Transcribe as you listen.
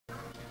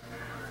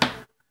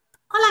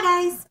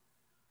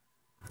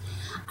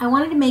I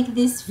wanted to make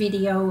this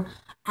video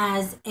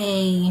as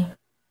a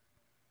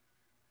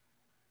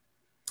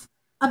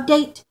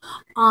update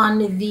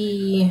on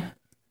the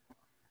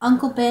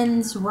Uncle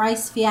Ben's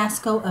rice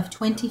fiasco of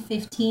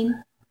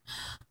 2015.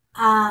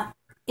 Uh,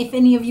 if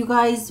any of you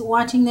guys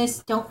watching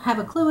this don't have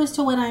a clue as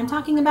to what I'm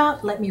talking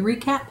about, let me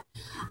recap.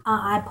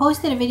 I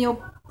posted a video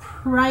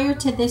prior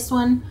to this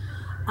one,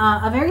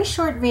 a very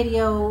short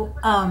video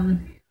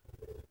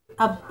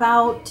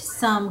about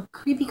some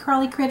creepy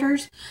crawly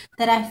critters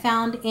that I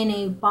found in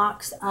a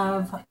box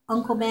of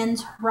Uncle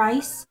Ben's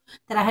rice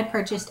that I had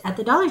purchased at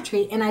the Dollar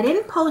Tree. And I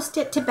didn't post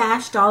it to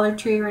bash Dollar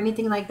Tree or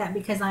anything like that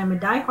because I'm a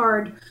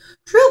diehard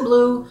true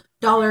blue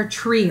Dollar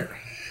Treer,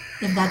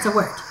 if that's a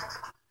word.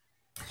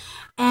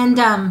 And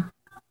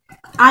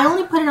I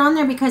only put it on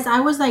there because I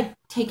was like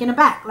taken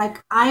aback.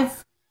 Like,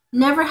 I've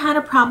never had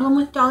a problem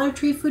with Dollar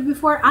Tree food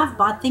before. I've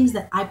bought things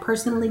that I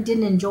personally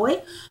didn't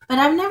enjoy, but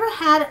I've never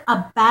had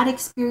a bad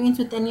experience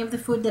with any of the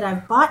food that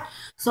I've bought.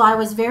 So I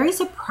was very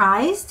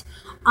surprised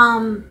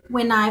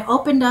when I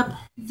opened up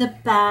the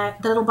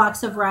bag, the little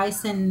box of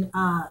rice, and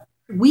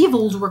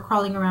weevils were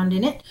crawling around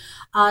in it.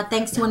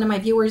 Thanks to one of my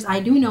viewers,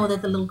 I do know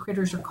that the little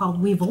critters are called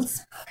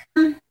weevils.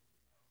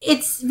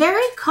 It's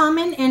very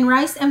common in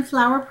rice and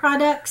flour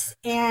products,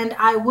 and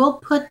I will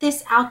put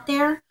this out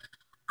there.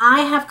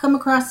 I have come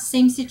across the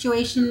same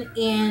situation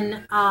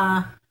in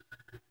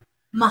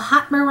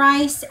Mahatma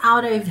rice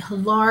out of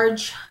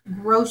large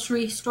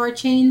grocery store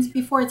chains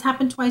before. It's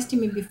happened twice to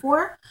me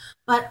before,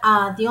 but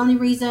the only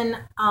reason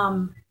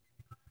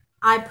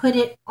I put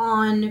it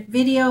on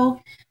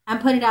video and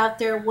put it out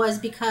there was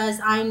because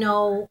I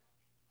know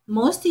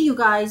most of you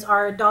guys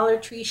are Dollar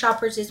Tree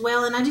shoppers as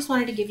well, and I just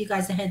wanted to give you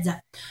guys a heads up.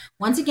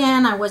 Once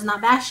again, I was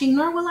not bashing,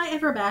 nor will I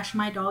ever bash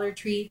my Dollar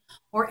Tree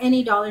or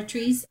any Dollar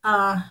Trees.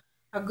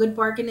 A good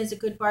bargain is a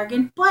good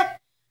bargain, but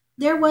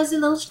there was a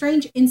little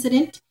strange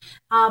incident,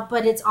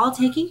 but it's all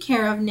taken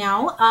care of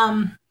now.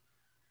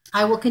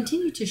 I will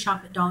continue to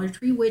shop at Dollar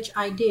Tree, which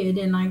I did,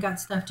 and I got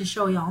stuff to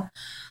show y'all.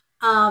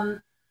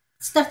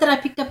 Stuff that I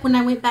picked up when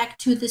I went back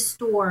to the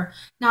store.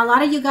 Now, a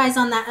lot of you guys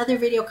on that other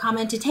video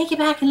commented, take it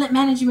back and let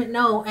management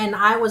know, and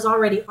I was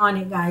already on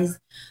it, guys.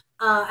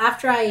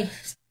 After I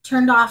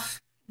turned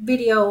off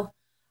video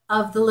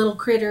of the little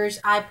critters,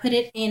 I put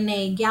it in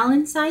a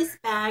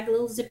gallon-sized bag, a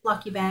little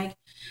Ziploc bag,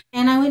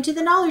 and I went to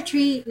the Dollar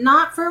Tree,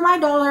 not for my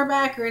dollar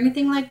back or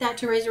anything like that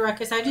to raise a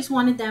ruckus. I just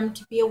wanted them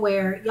to be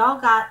aware. Y'all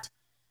got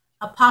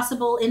a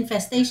possible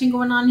infestation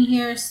going on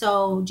here,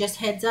 so just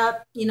heads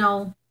up, you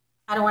know,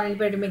 I don't want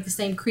anybody to make the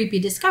same creepy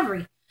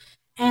discovery.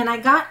 And I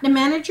got the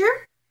manager,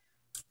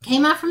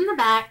 came out from the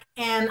back,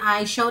 and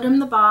I showed him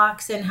the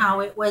box and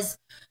how it was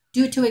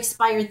due to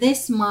expire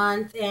this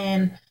month.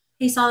 And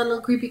he saw the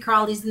little creepy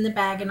crawlies in the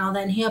bag and all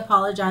that. And he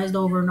apologized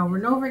over and over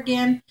and over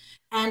again.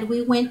 And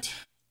we went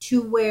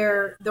to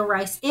where the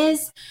rice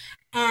is.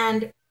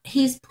 And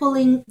he's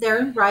pulling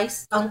their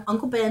rice.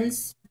 Uncle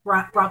Ben's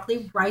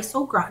broccoli rice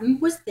au gratin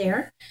was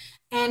there.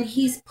 And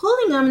he's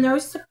pulling them, and there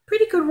was a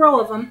pretty good row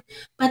of them.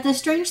 But the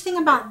strange thing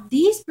about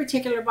these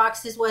particular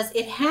boxes was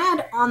it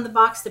had on the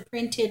box the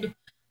printed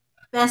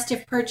best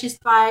if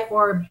purchased by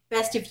or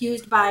best if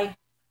used by,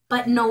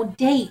 but no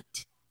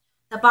date.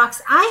 The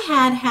box I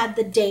had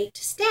the date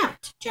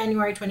stamped,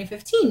 January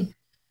 2015.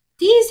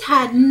 These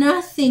had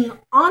nothing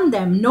on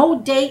them,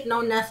 no date, no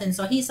nothing.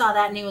 So he saw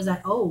that and he was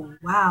like, oh,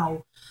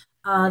 wow.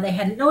 They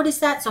hadn't noticed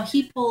that, so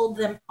he pulled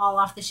them all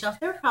off the shelf.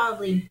 There were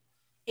probably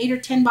 8 or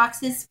 10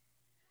 boxes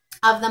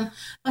of them,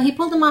 but he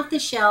pulled them off the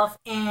shelf.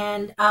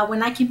 And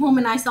when I came home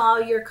and I saw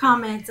your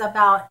comments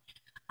about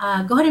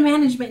go to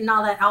management and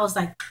all that, I was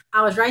like,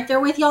 I was right there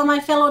with y'all, my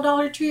fellow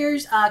Dollar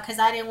Treers, because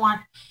I didn't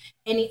want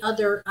any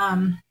other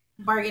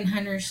bargain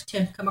hunters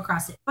to come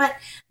across it. But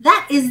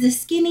that is the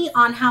skinny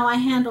on how I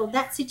handled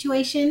that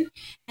situation.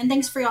 And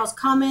thanks for y'all's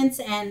comments,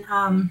 and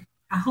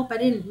I hope I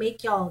didn't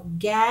make y'all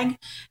gag,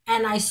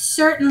 and I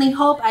certainly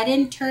hope I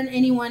didn't turn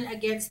anyone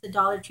against the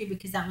Dollar Tree,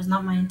 because that was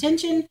not my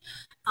intention.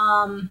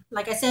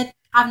 Like I said,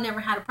 I've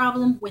never had a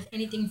problem with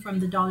anything from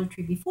the Dollar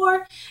Tree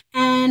before,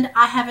 and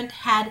I haven't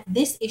had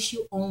this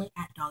issue only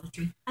at Dollar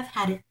Tree. I've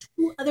had it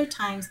 2 other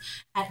times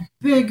at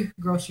big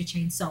grocery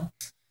chains. So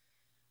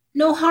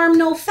no harm,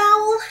 no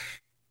foul.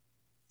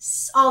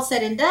 All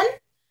said and done.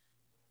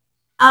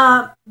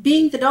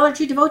 Being the Dollar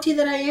Tree devotee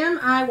that I am,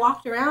 I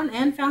walked around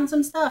and found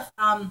some stuff.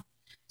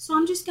 So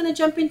I'm just gonna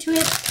jump into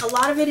it. A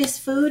lot of it is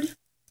food,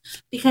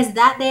 because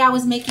that day I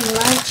was making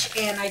lunch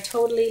and I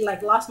totally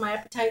like lost my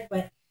appetite.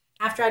 But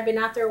after I'd been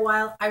out there a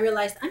while, I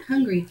realized I'm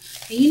hungry.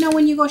 And you know,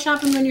 when you go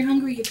shopping when you're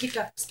hungry, you pick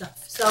up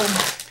stuff. So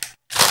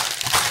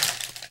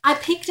I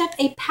picked up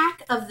a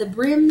pack of the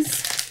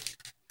Brim's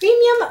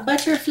premium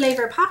butter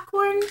flavor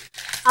popcorn.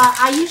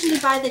 I usually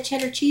buy the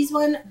cheddar cheese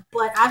one,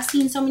 but I've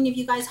seen so many of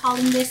you guys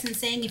hauling this and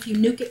saying if you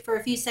nuke it for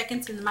a few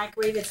seconds in the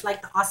microwave, it's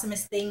like the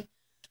awesomest thing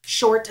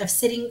short of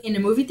sitting in a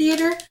movie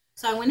theater.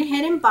 So I went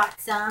ahead and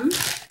bought some.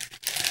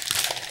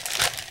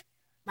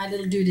 My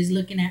little dude is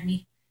looking at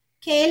me.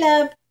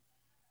 Caleb.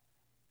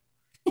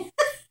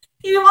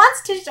 He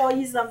wants to show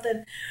you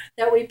something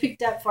that we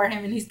picked up for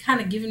him, and he's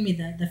kind of giving me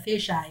the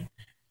fish eye.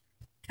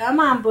 Come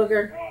on,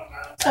 Booger.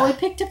 So we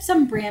picked up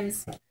some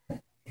brims,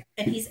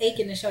 and he's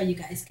aching to show you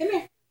guys. Come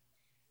here.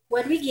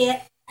 What did we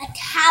get? A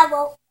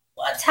towel.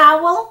 A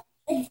towel?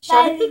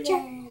 Show the picture.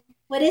 Man.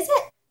 What is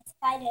it?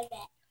 Spider-Man.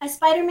 A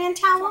Spider-Man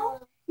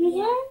towel?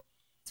 Yeah.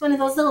 It's one of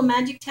those little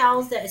magic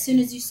towels that as soon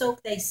as you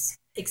soak, they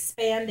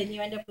expand and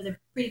you end up with a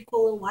pretty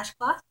cool little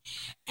washcloth.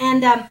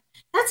 And that's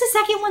the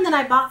second one that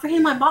I bought for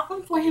him. I bought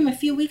one for him a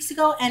few weeks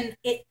ago, and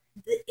it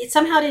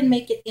somehow didn't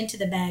make it into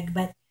the bag.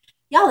 But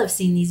y'all have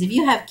seen these. If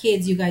you have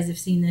kids, you guys have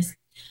seen this.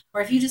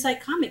 Or if you just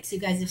like comics, you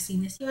guys have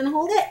seen this. You want to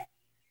hold it?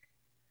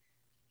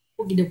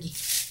 Okie dokie.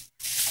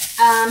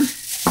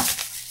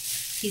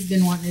 He's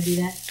been wanting to do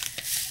that.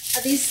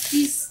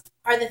 These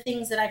are the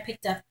things that I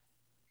picked up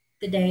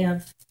the day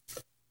of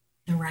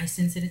the rice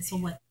incident. So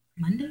what?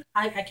 Monday?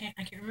 I can't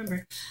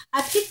remember.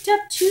 I picked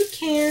up 2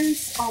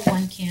 cans or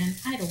 1 can.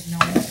 I don't know.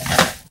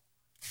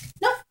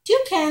 Nope, 2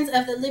 cans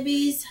of the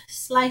Libby's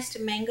sliced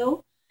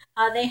mango.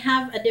 They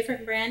have a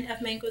different brand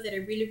of mango that I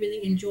really,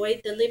 really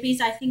enjoyed. The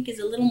Libby's, I think, is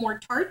a little more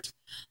tart,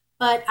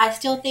 but I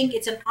still think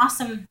it's an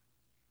awesome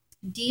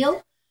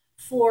deal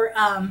for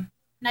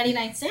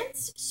 99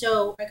 cents.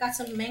 So I got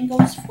some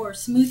mangoes for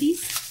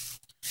smoothies.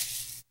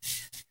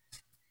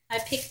 I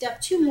picked up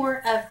 2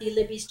 more of the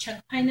Libby's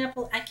chunk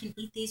pineapple. I can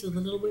eat these with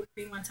a little whipped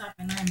cream on top,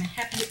 and I'm a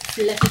happy,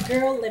 fluffy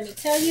girl, let me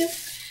tell you.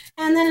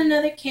 And then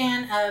another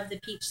can of the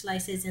peach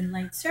slices and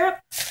light syrup.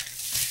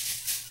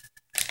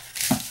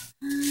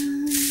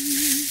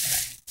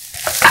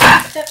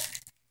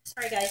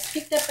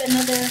 Picked up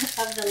another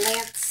of the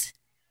Lance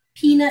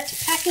peanut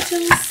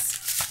packages.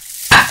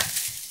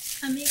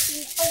 I'm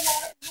making a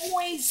lot of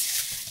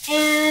noise.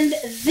 And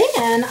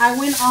then I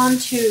went on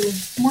to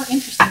more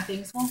interesting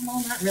things. Well,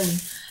 not really.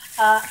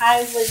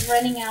 I was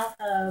running out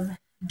of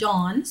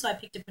Dawn, so I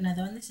picked up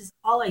another one. This is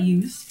all I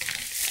use.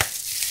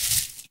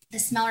 The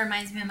smell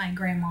reminds me of my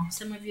grandma.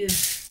 Some of you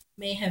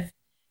may have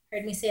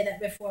heard me say that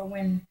before.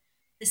 When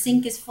the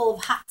sink is full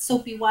of hot,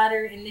 soapy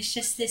water, and it's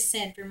just this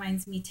scent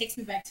reminds me, takes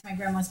me back to my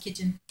grandma's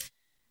kitchen.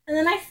 And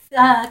then I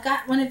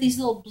got one of these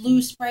little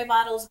blue spray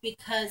bottles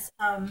because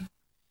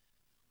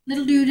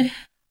little dude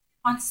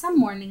on some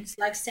mornings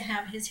likes to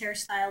have his hair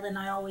styled, and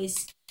I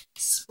always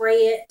spray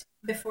it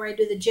before I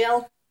do the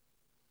gel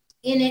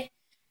in it.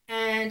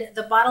 And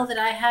the bottle that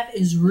I have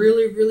is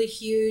really, really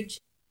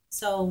huge.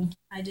 So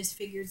I just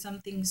figured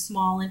something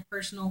small and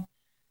personal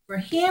for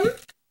him.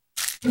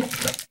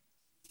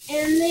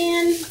 And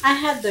then I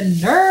had the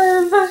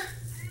nerve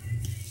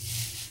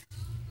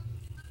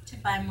to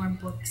buy more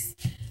books.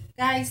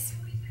 Guys,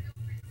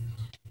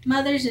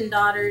 mothers and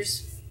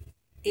daughters,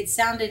 it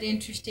sounded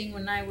interesting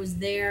when I was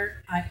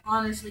there. I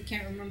honestly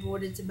can't remember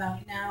what it's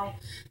about now.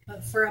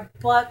 But for a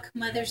book,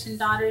 mothers and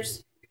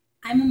daughters,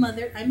 I'm a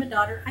mother, I'm a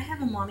daughter, I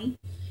have a mommy.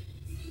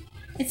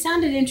 It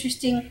sounded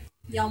interesting.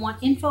 Y'all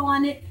want info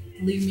on it?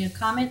 Leave me a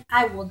comment.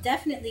 I will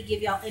definitely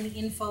give y'all any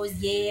infos,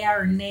 yeah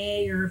or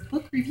nay, or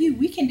book review.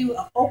 We can do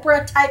an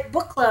Oprah type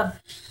book club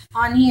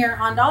on here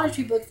on Dollar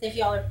Tree Books if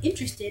y'all are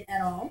interested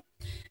at all.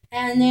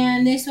 And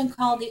then this one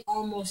called The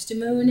Almost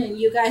Moon. And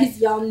you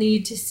guys, y'all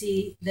need to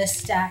see the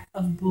stack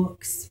of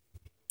books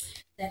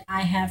that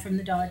I have from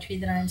the Dollar Tree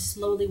that I'm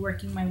slowly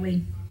working my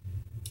way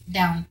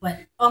down.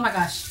 But oh my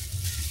gosh,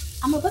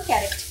 I'm a book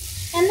addict.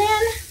 And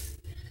then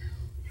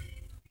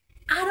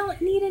I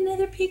don't need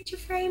another picture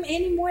frame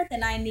any more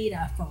than I need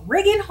a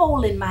friggin'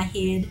 hole in my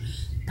head.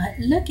 But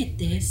look at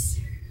this.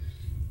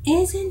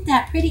 Isn't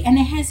that pretty? And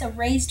it has a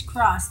raised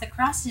cross. The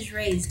cross is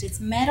raised. It's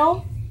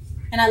metal,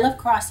 and I love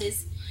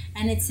crosses.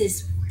 And it's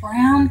this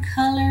brown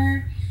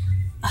color.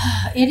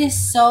 It is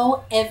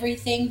so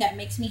everything that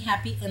makes me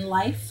happy in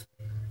life.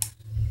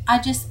 I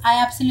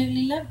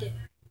absolutely loved it.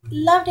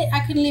 Loved it.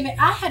 I couldn't leave it.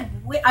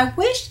 I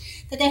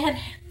wish that they had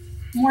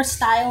more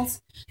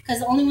styles,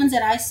 because the only ones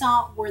that I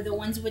saw were the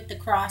ones with the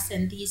cross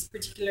and these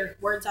particular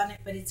words on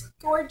it. But it's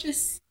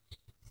gorgeous.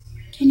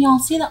 Can y'all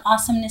see the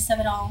awesomeness of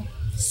it all?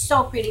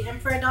 So pretty.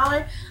 And for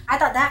 $1, I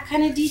thought that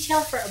kind of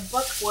detail for a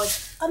book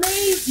was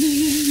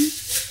amazing.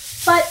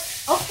 But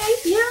okay,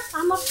 yeah,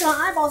 I'm up to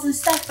my eyeballs and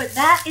stuff. But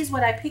that is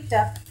what I picked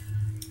up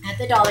at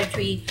the Dollar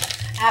Tree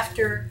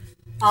after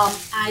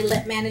I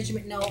let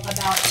management know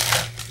about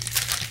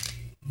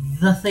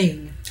the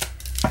thing.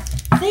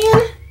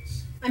 Then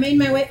I made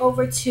my way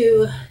over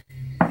to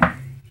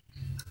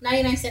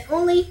 99 cent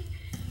only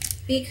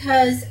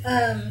because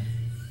I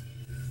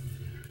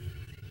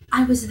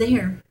was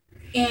there,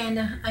 and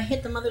I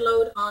hit the mother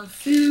load on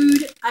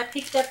food. I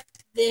picked up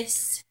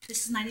this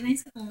is 99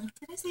 cent only.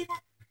 Did I say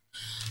that?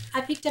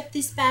 I picked up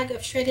this bag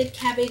of shredded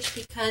cabbage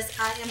because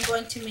I am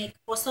going to make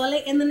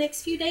pozole in the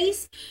next few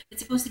days.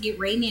 It's supposed to get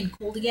rainy and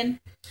cold again.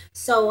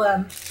 So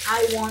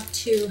I want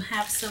to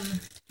have some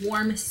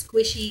warm,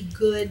 squishy,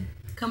 good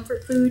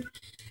comfort food.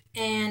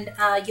 And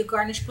you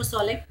garnish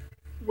pozole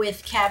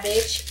with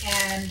cabbage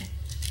and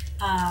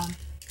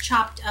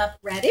chopped up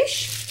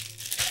radish.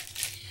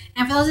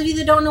 And for those of you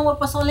that don't know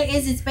what pozole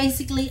is, it's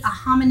basically a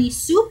hominy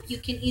soup. You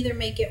can either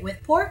make it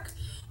with pork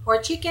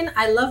or chicken.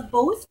 I love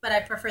both, but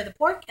I prefer the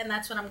pork, and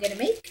that's what I'm going to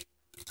make.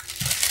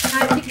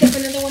 I picked up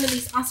another one of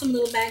these awesome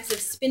little bags of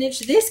spinach.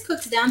 This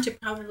cooks down to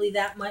probably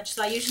that much,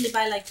 so I usually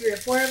buy like 3 or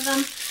 4 of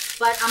them.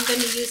 But I'm going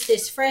to use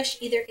this fresh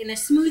either in a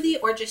smoothie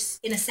or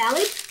just in a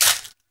salad.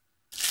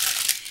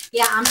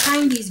 Yeah, I'm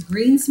trying these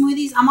green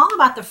smoothies. I'm all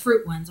about the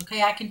fruit ones,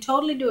 okay? I can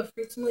totally do a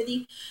fruit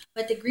smoothie,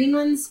 but the green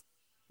ones,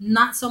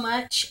 not so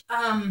much.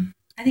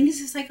 I think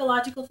it's a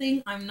psychological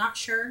thing. I'm not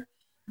sure,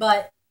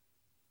 but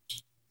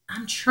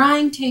I'm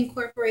trying to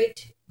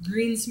incorporate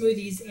green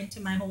smoothies into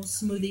my whole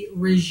smoothie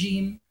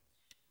regime.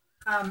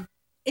 Um,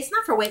 it's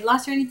not for weight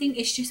loss or anything.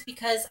 It's just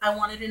because I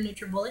wanted a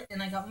NutriBullet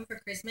and I got one for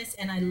Christmas,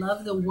 and I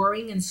love the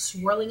whirring and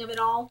swirling of it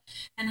all,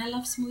 and I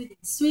love smoothies,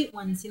 sweet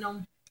ones, you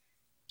know.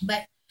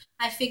 But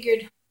I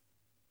figured,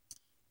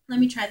 let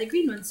me try the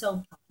green one.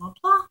 So blah blah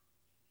blah.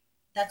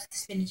 That's what the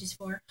spinach is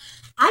for.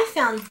 I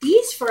found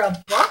these for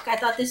 $1. I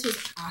thought this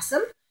was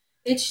awesome.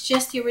 It's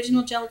just the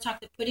original Jello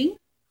chocolate pudding.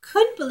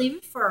 Couldn't believe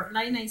it for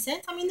 99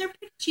 cents. I mean, they're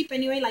pretty cheap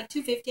anyway, like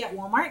 $2.50 at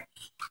Walmart.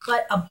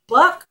 But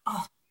 $1,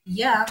 oh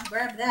yeah,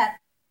 grab that.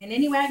 And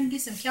anyway, I can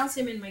get some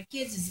calcium in my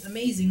kids is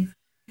amazing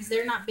because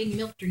they're not big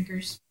milk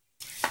drinkers.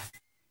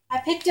 I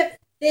picked up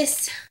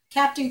this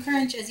Captain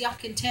Crunch, as y'all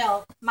can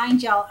tell.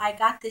 Mind y'all, I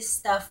got this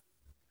stuff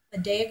a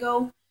day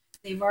ago.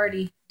 They've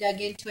already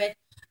dug into it.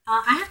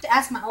 I have to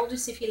ask my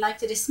oldest if he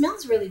liked it. It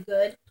smells really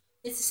good.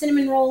 It's a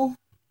cinnamon roll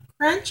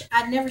crunch.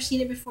 I'd never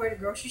seen it before at a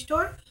grocery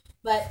store,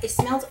 but it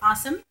smells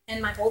awesome.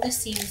 And my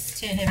oldest seems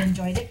to have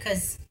enjoyed it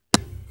because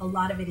a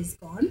lot of it is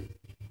gone.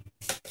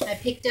 I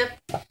picked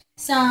up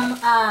some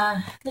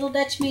Little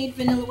Dutch made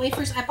vanilla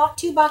wafers. I bought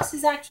 2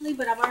 boxes actually,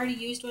 but I've already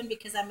used one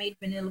because I made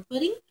vanilla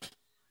pudding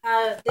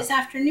this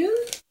afternoon.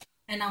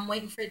 And I'm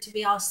waiting for it to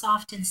be all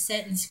soft and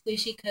set and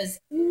squishy because,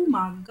 oh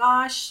my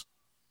gosh,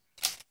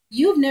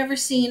 you've never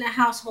seen a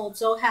household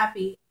so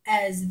happy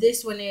as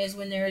this one is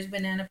when there is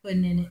banana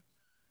pudding in it.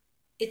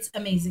 It's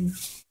amazing.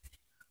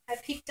 I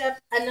picked up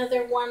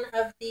another one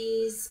of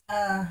these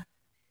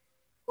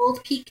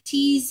Old Peak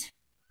teas,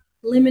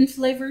 lemon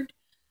flavored.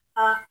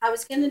 I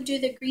was going to do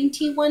the green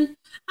tea one.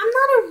 I'm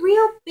not a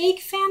real big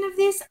fan of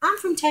this. I'm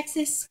from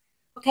Texas.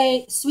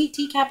 Okay, sweet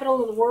tea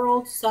capital of the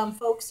world. Some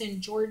folks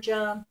in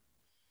Georgia,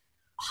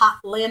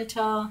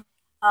 Atlanta,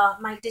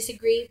 might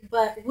disagree,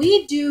 but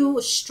we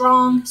do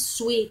strong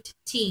sweet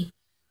tea.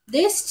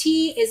 This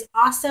tea is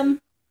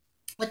awesome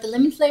with the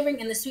lemon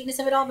flavoring and the sweetness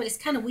of it all, but it's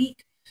kind of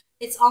weak.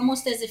 It's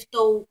almost as if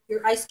though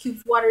your ice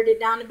cubes watered it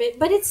down a bit,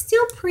 but it's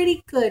still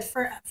pretty good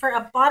for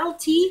a bottled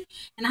tea.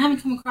 And I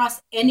haven't come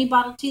across any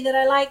bottled tea that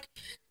I like.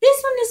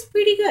 This one is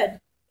pretty good.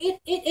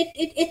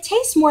 It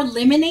tastes more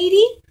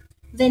lemonade-y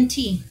than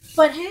tea,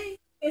 but hey,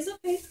 it's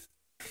okay.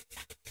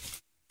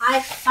 I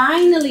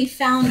finally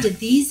found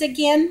these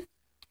again.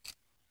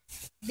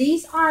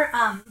 These are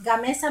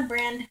Gamesa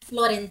brand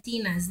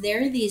Florentinas.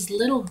 They're these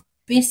little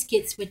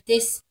biscuits with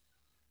this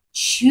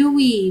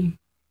chewy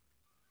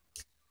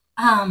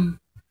um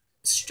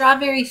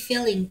strawberry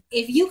filling.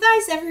 If you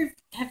guys ever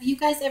have you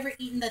guys ever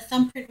eaten the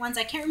thumbprint ones?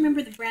 I can't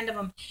remember the brand of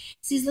them.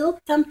 It's these little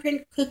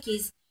thumbprint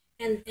cookies,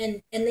 and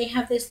they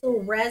have this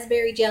little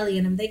raspberry jelly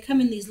in them. They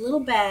come in these little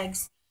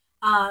bags.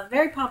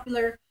 Very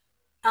popular.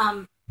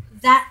 um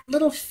that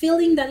little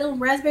filling, that little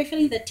raspberry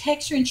filling, the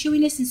texture and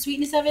chewiness and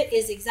sweetness of it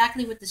is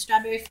exactly what the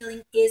strawberry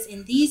filling is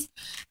in these.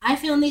 I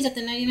found these at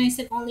the 99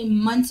 cent only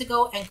months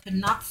ago and could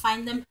not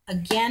find them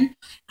again.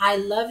 I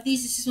love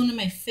these. This is one of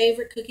my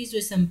favorite cookies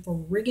with some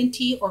friggin'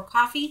 tea or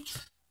coffee,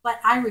 but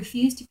I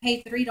refuse to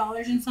pay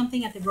 $3 and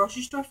something at the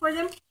grocery store for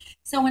them.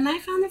 So when I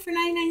found them for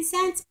 99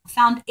 cents,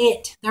 found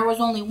it. There was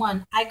only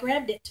one. I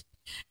grabbed it.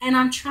 And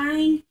I'm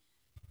trying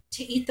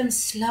to eat them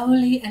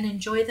slowly and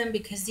enjoy them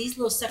because these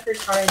little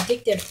suckers are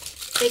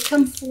addictive. They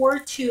come 4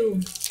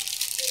 to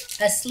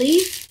a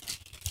sleeve.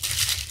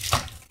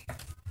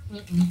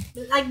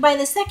 Like by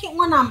the second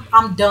one,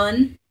 I'm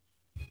done.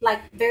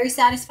 Like very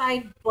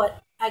satisfied,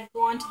 but I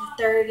go on to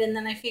the third and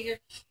then I figure,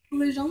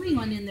 well, there's only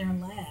one in there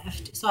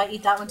left, so I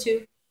eat that one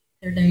too.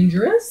 They're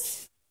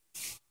dangerous.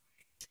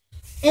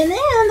 And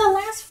then the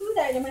last food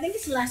item, I think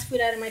it's the last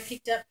food item I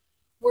picked up,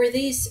 were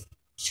these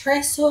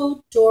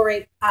Tresso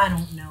Dore. I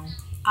don't know.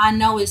 I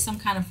know it's some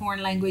kind of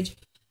foreign language.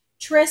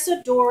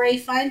 Tresso Dore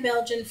fine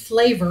Belgian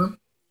flavor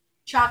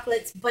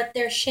chocolates, but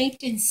they're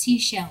shaped in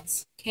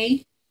seashells.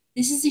 Okay,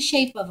 this is the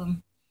shape of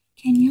them.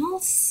 Can y'all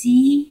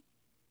see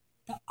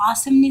the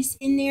awesomeness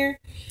in there?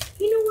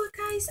 You know what,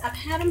 guys? I've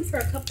had them for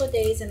a couple of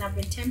days and I've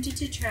been tempted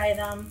to try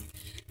them,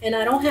 and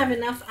I don't have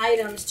enough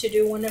items to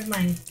do one of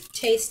my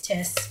taste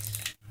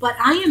tests, but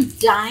I am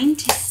dying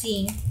to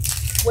see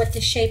what the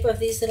shape of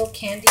these little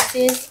candies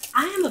is.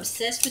 I am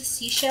obsessed with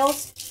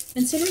seashells.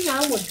 Considering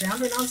I was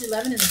drowned when I was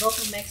 11 in the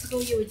Gulf of Mexico,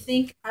 you would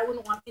think I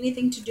wouldn't want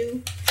anything to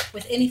do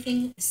with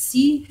anything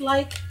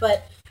sea-like,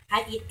 but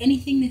I eat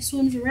anything that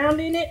swims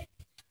around in it,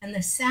 and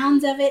the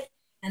sounds of it,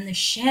 and the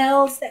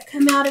shells that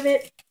come out of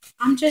it.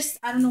 I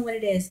don't know what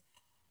it is,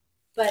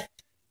 but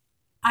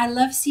I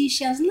love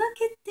seashells.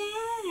 Look at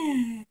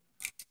that.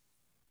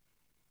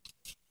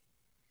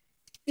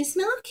 They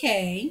smell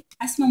okay.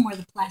 I smell more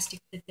the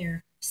plastic that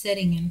they're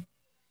sitting in.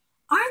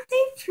 Aren't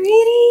they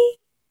pretty?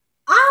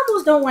 I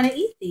almost don't want to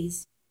eat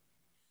these.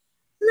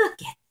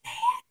 Look at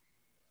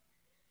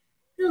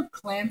little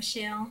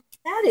clamshell.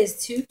 That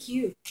is too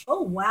cute.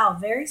 Oh wow,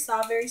 very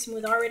soft, very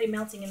smooth, already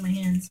melting in my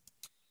hands.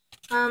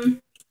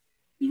 Um,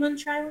 you want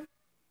to try one?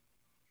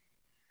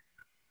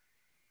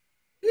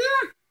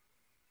 Mm,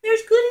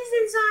 there's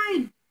goodies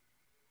inside.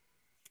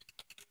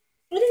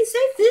 I didn't say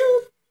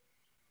filled.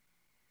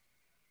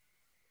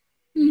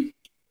 Mm,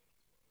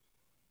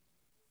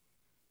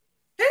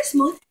 very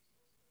smooth,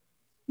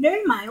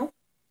 very mild,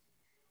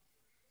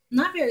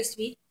 not very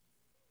sweet,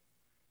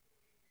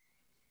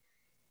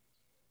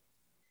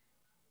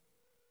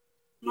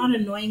 not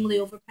annoyingly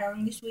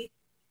overpoweringly sweet.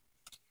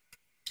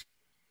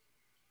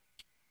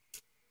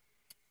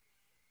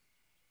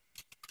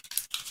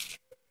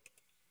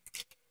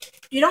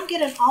 You don't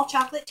get an all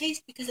chocolate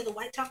taste because of the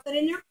white chocolate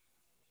in there,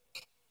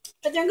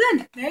 but they're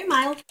good. Very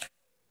mild.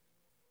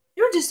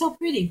 They were just so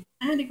pretty.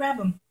 I had to grab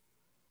them.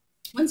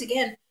 Once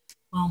again,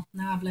 well,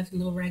 now I've left a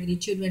little raggedy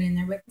chewed one in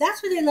there, but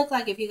that's what they look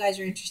like if you guys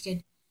are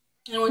interested.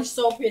 And it was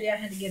so pretty, I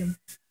had to get them.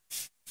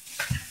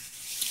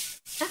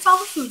 That's all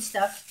the food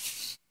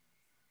stuff.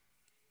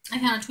 I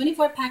found a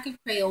 24 pack of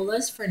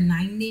Crayolas for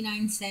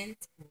 99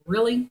 cents.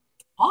 Really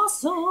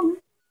awesome.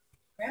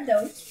 Grab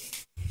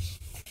those.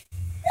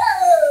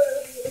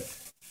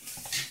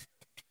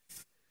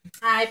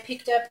 I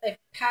picked up a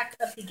pack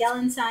of the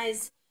gallon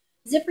size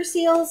zipper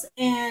seals,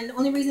 and the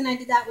only reason I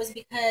did that was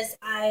because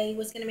I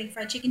was going to make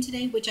fried chicken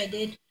today, which I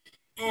did.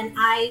 And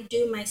I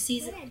do my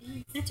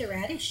season. That's a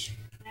radish.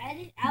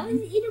 Radish? I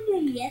was eating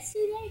them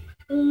yesterday.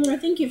 I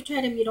think you've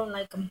tried them. You don't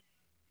like them.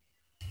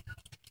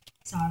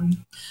 Sorry.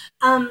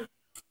 Um,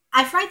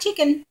 I fry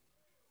chicken,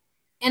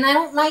 and I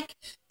don't like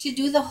to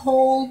do the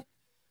whole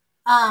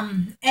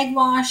egg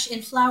wash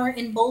and flour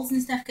in bowls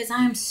and stuff because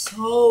I am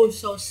so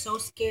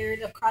scared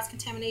of cross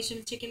contamination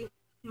with chicken.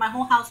 My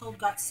whole household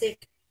got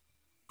sick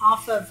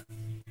off of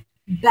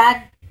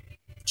bad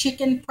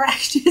chicken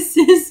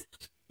practices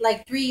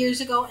like 3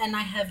 years ago, and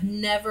I have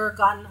never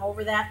gotten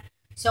over that.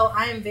 So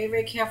I am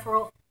very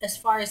careful as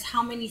far as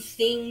how many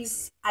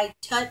things I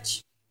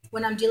touch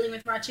when I'm dealing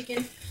with raw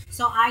chicken.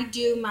 So I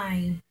do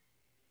my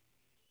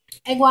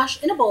egg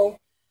wash in a bowl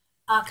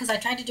because I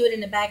tried to do it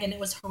in a bag and it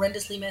was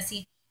horrendously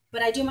messy.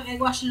 But I do my egg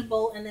wash in a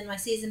bowl and then my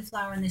seasoned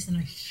flour in this, and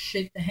I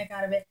shake the heck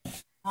out of it.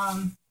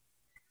 Um,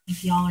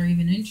 if y'all are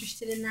even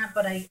interested in that,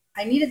 but I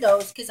needed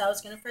those because I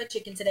was gonna fry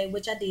chicken today,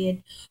 which I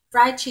did.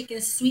 Fried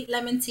chicken, sweet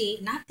lemon tea.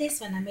 Not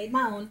this one. I made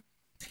my own,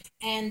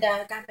 and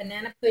got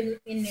banana pudding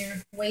in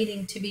there,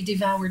 waiting to be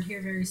devoured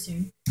here very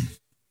soon.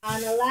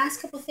 The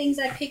last couple things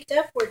I picked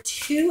up were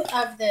two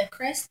of the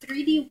Crest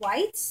 3D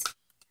whites,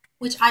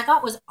 which I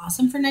thought was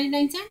awesome for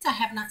 99 cents. I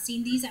have not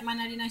seen these at my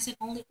 99-cent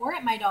only or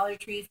at my Dollar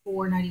Tree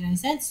for 99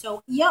 cents.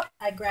 So, yep,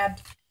 I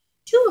grabbed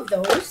two of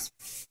those.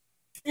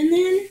 And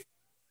then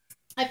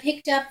I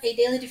picked up a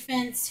Daily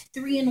Defense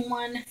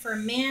 3-in-1 for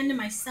men.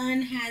 My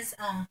son has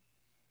a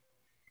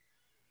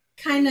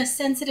kind of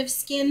sensitive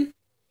skin.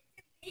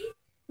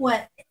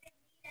 What?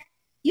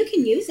 You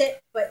can use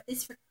it, but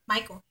it's for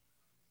Michael.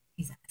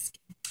 He's asking.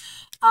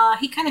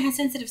 He kind of has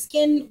sensitive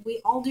skin.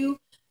 We all do.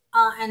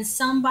 And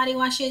some body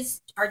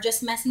washes are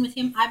just messing with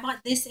him. I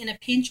bought this in a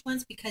pinch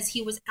once because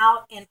he was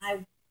out and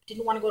I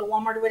didn't want to go to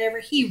Walmart or whatever.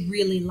 He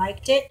really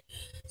liked it.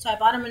 So I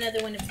bought him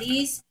another one of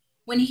these.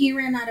 When he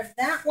ran out of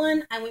that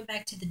one, I went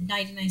back to the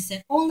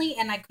 99-cent only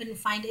and I couldn't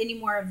find any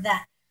more of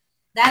that.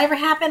 That ever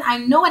happened? I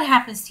know it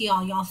happens to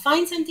y'all. Y'all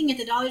find something at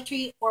the Dollar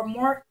Tree or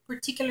more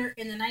particular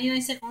in the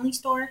 99-cent only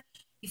store.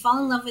 You fall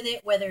in love with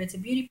it, whether it's a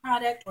beauty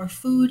product or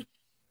food,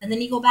 and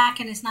then you go back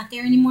and it's not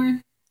there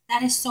anymore.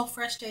 That is so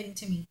frustrating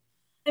to me.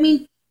 I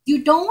mean,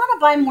 you don't want to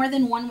buy more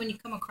than one when you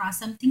come across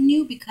something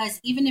new because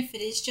even if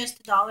it is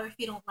just $1, if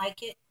you don't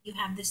like it, you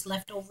have this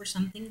leftover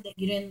something that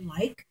you didn't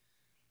like.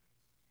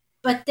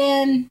 But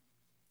then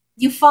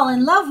you fall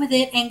in love with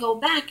it and go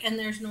back and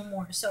there's no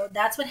more. So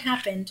that's what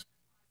happened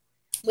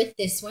with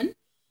this one.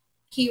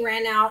 He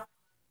ran out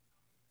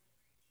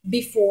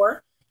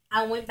before.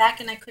 I went back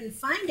and I couldn't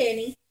find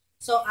any.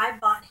 So I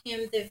bought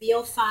him the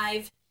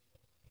VO5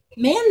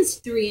 men's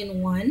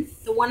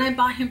 3-in-1. The one I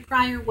bought him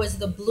prior was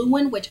the blue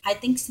one, which I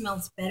think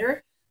smells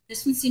better.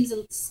 This one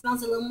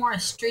smells a little more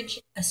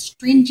astringent.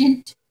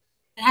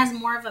 It has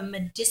more of a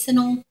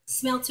medicinal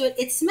smell to it.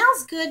 It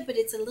smells good, but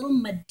it's a little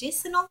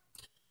medicinal.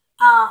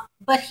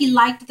 But he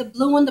liked the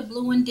blue one. The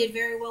blue one did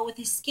very well with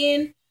his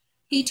skin.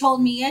 He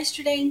told me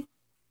yesterday,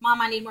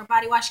 Mom, I need more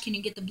body wash. Can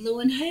you get the blue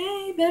one?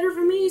 Hey, better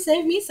for me.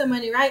 Save me some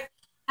money, right?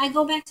 I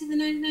go back to the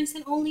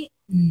 99-cent only.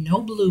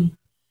 No blue.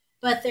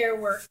 But there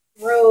were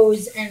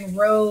rows and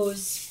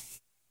rows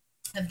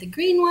of the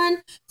green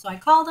one. So I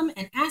called him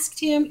and asked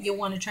him, you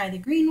want to try the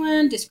green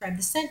one? Describe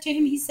the scent to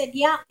him. He said,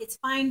 yeah, it's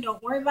fine.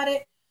 Don't worry about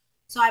it.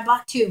 So I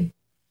bought two.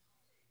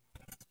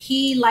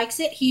 He likes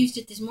it. He used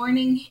it this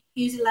morning.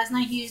 He used it last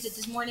night. He used it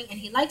this morning and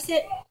he likes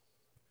it.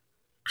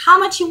 How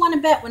much you want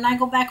to bet when I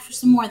go back for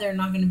some more, there are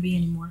not going to be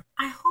any more?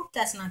 I hope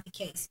that's not the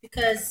case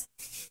because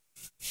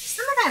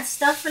some of that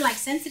stuff for like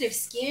sensitive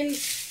skin,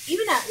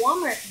 even at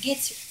Walmart,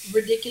 gets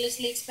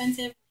ridiculously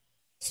expensive.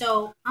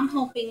 So I'm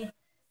hoping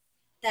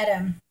that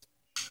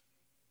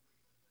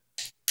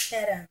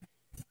that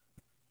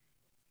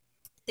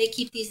they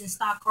keep these in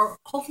stock, or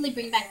hopefully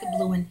bring back the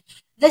blue one.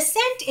 The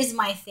scent is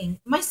my thing.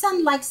 My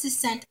son likes the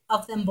scent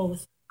of them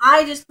both.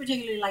 I just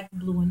particularly like the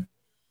blue one.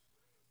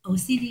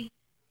 OCD.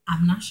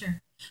 I'm not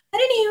sure.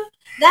 But anywho,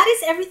 that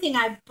is everything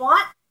I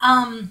bought.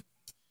 I'm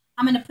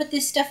gonna put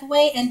this stuff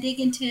away and dig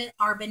into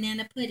our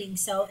banana pudding.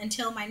 So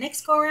until my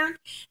next go around,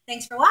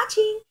 thanks for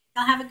watching.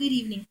 Y'all have a good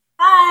evening.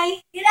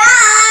 Bye. Good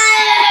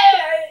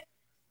night.